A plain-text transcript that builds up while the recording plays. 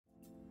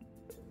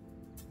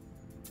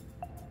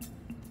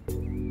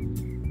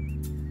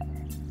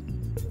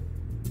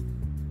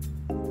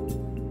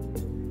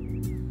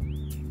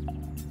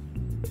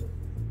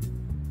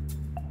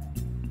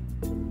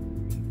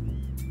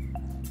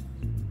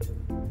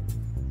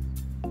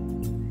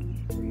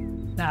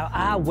Now,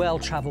 our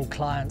well-travelled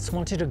clients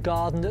wanted a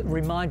garden that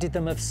reminded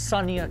them of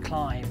sunnier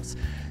climes,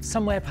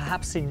 somewhere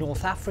perhaps in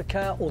North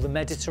Africa or the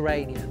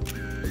Mediterranean.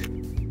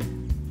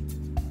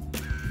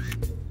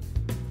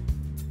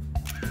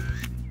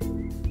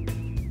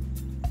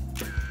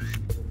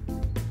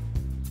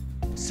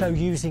 So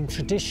using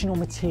traditional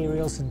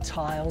materials and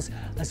tiles,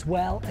 as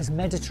well as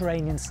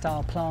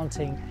Mediterranean-style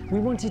planting, we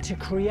wanted to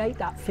create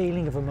that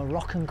feeling of a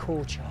Moroccan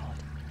courtyard.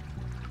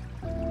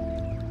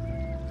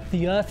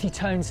 The earthy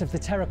tones of the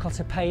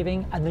terracotta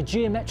paving and the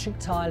geometric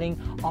tiling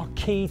are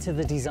key to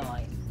the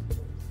design.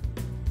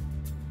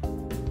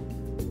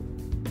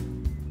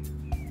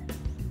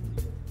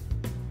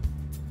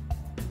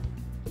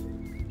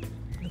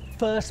 The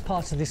first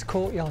part of this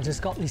courtyard has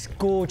got this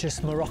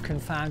gorgeous Moroccan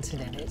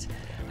fountain in it,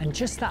 and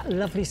just that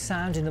lovely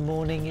sound in the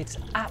morning, it's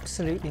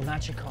absolutely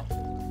magical.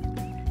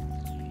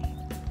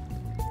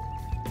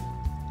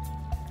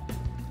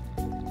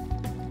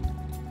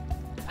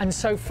 And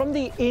so from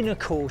the inner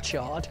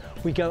courtyard,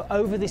 we go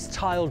over this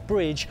tiled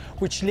bridge,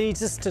 which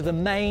leads us to the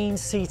main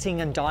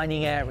seating and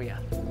dining area.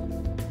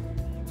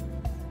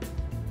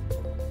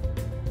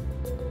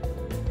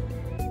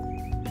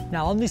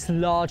 Now, on this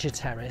larger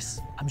terrace,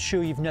 I'm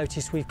sure you've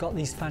noticed we've got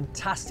these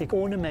fantastic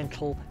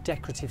ornamental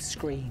decorative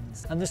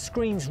screens. And the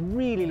screens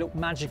really look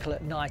magical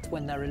at night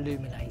when they're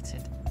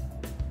illuminated.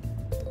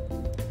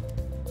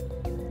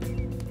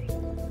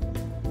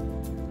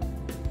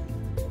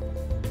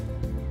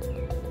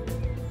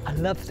 I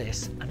love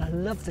this, and I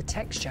love the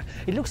texture.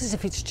 It looks as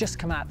if it's just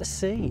come out the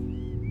sea.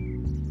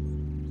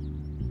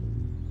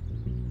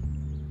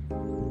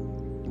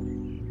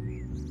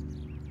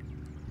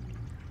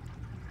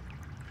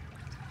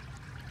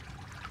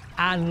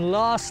 And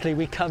lastly,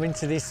 we come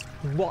into this,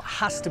 what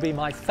has to be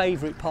my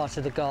favourite part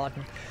of the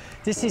garden.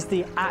 This is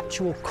the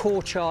actual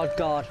courtyard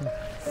garden,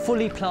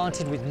 fully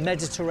planted with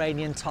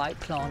Mediterranean type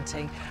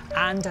planting,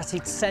 and at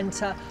its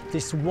centre,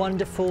 this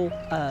wonderful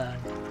urn.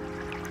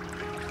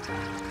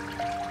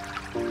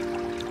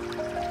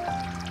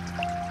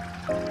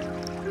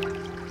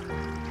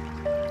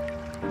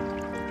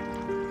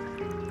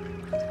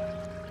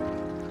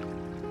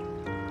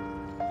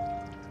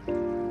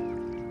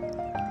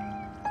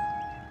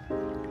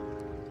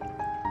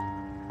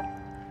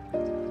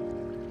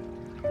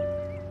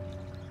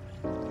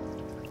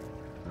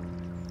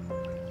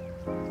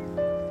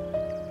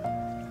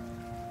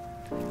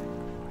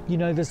 You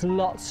know, there's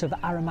lots of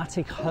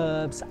aromatic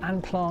herbs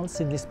and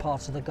plants in this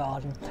part of the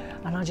garden,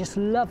 and I just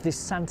love this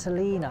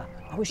Santolina.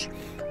 I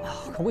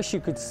wish you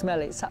could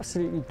smell it. It's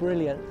absolutely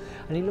brilliant,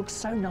 and it looks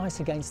so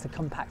nice against the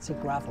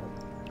compacted gravel.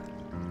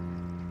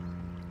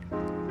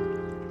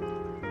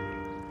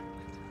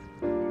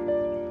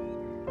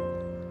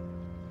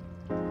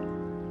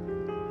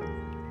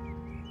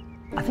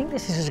 I think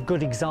this is a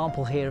good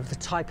example here of the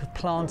type of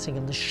planting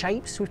and the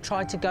shapes we've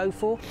tried to go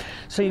for.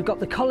 So you've got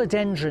the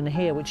collodendron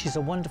here, which is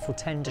a wonderful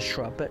tender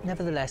shrub, but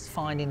nevertheless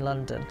fine in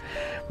London.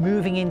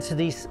 Moving into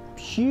this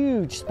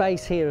huge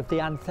space here of the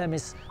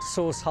Anthemis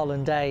Sauce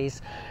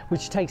Hollandaise,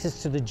 which takes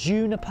us to the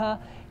juniper,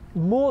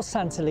 more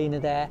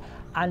Santolina there,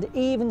 and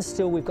even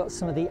still we've got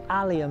some of the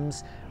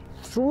alliums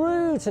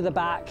through to the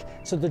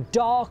back to the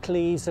dark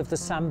leaves of the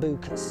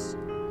sambucus.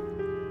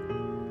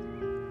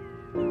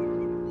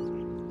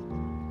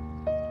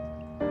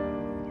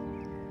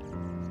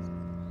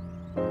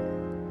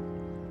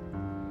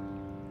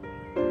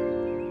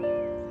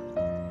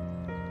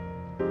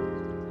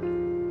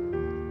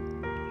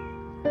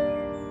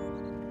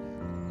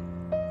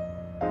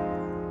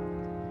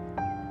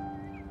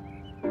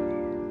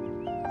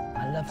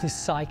 I love this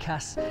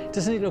cycas.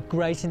 Doesn't it look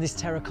great in this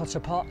terracotta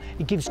pot?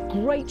 It gives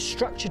great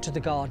structure to the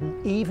garden,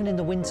 even in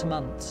the winter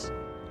months.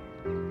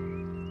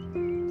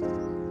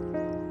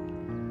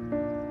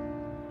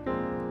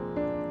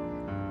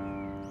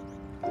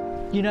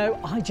 You know,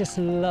 I just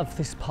love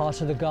this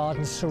part of the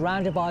garden,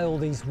 surrounded by all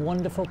these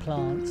wonderful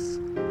plants.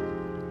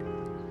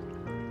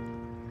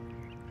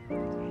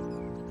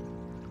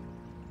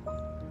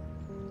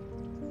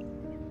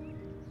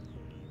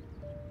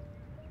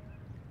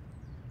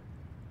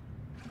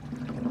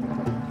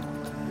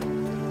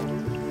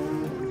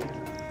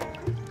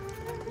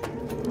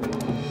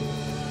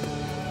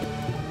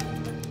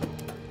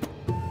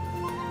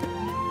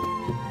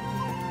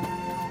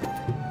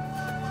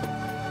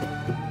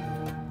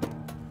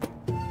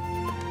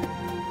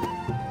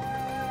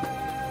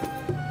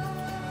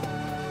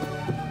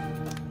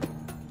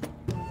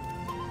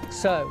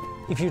 So,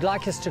 if you'd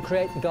like us to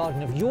create the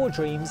garden of your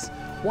dreams,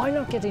 why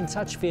not get in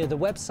touch via the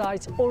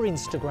website or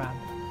Instagram?